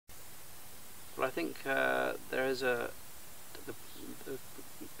think there is the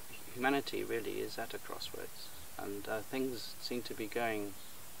humanity really is at a crossroads, and things seem to be going.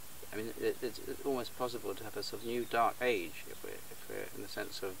 I mean, it's almost possible to have a sort of new dark age if we're in the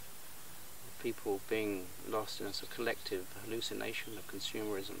sense of people being lost in a sort of collective hallucination of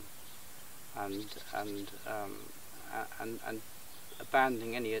consumerism, and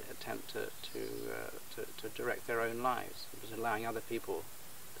abandoning any attempt to direct their own lives, but allowing other people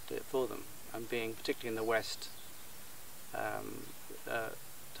to do it for them, and being, particularly in the West,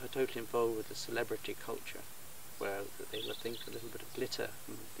 totally involved with the celebrity culture, where they would think a little bit of glitter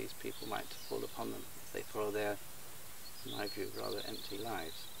from these people might fall upon them if they follow their, in my view, rather empty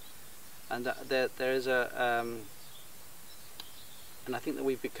lives. And there is and I think that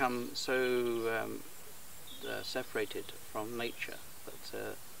we've become so separated from nature,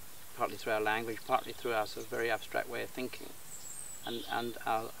 that partly through our language, partly through our sort of very abstract way of thinking, and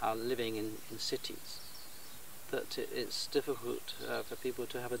our living in cities, that it's difficult for people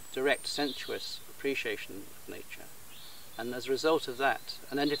to have a direct sensuous appreciation of nature. And as a result of that,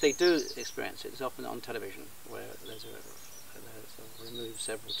 and then if they do experience it, it's often on television, where there's removed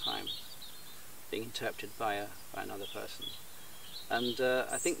several times, being interpreted by another person. And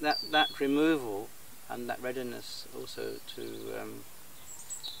I think that removal and that readiness also to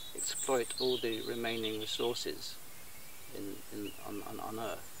exploit all the remaining resources on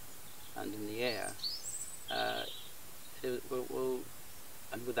Earth and in the air, it will,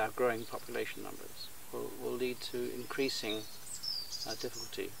 and with our growing population numbers, will lead to increasing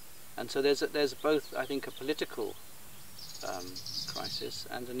difficulty. And so there's both, I think, a political crisis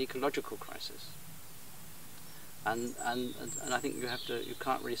and an ecological crisis. And I think you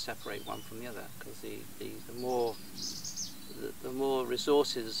can't really separate one from the other, because the more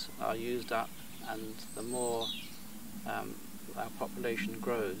resources are used up and the more our population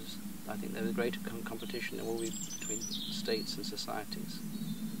grows, I think there is greater competition there will be between states and societies.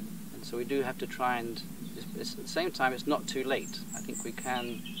 And so we do have to try and, at the same time, it's not too late. I think we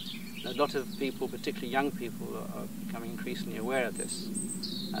can, a lot of people, particularly young people, are becoming increasingly aware of this,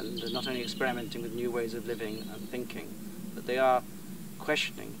 and they're not only experimenting with new ways of living and thinking, but they are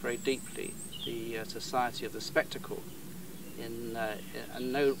questioning very deeply the society of the spectacle, and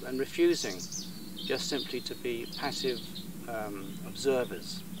refusing just simply to be passive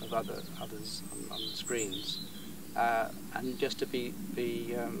observers of others on screens, and just to be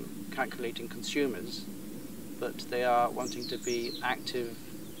calculating consumers, but they are wanting to be active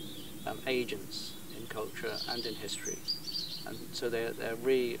agents in culture and in history. And so they're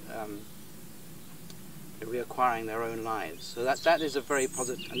reacquiring their own lives. So that is a very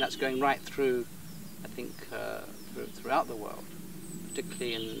positive, and that's going right through, I think, throughout the world,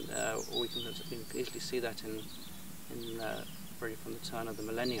 particularly in we can easily see that in really from the turn of the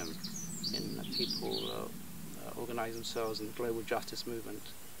millennium, in people organise themselves in the global justice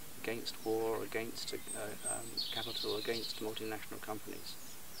movement against war, against capital, against multinational companies.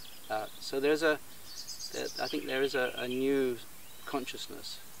 So I think there is a new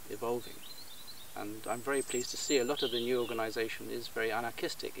consciousness evolving, and I'm very pleased to see a lot of the new organisation is very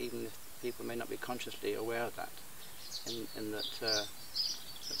anarchistic, even if people may not be consciously aware of that, in that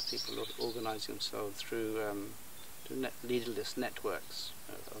people are organising themselves through leaderless networks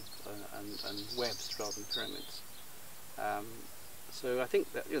and webs rather than pyramids. So I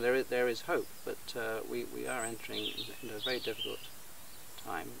think that there is hope, but we are entering into a very difficult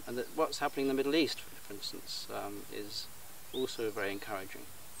time, and that what's happening in the Middle East, for instance, is also very encouraging,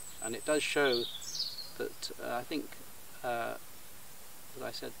 and it does show that I think, as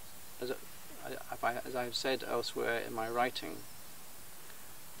I said, as I've said elsewhere in my writing,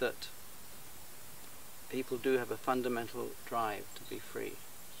 that people do have a fundamental drive to be free,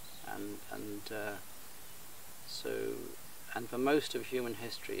 and for most of human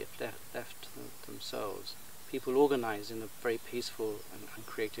history, if left to themselves, people organise in a very peaceful and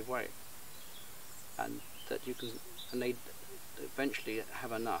creative way, and that they eventually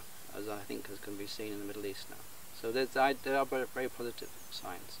have enough, as I think can be seen in the Middle East now. So there are very positive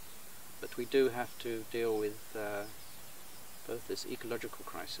signs, but we do have to deal with both this ecological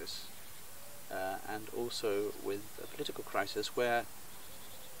crisis and also with a political crisis, where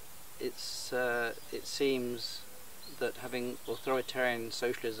it seems that having authoritarian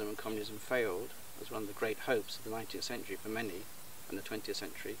socialism and communism failed, was one of the great hopes of the 19th century for many, and the 20th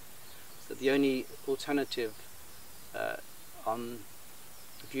century, that the only alternative on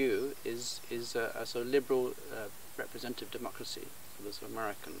view is a sort of liberal representative democracy, for the sort of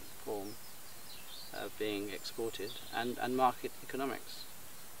American form being exported, and market economics.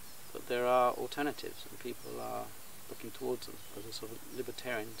 But there are alternatives, and people are looking towards them as a sort of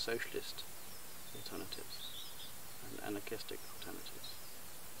libertarian socialist alternatives and anarchistic alternatives.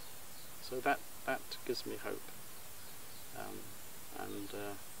 So that gives me hope, and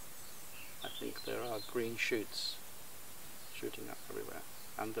I think there are green shoots shooting up everywhere,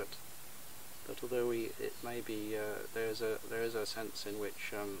 and that although it may be there is a sense in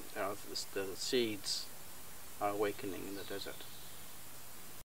which the seeds are awakening in the desert.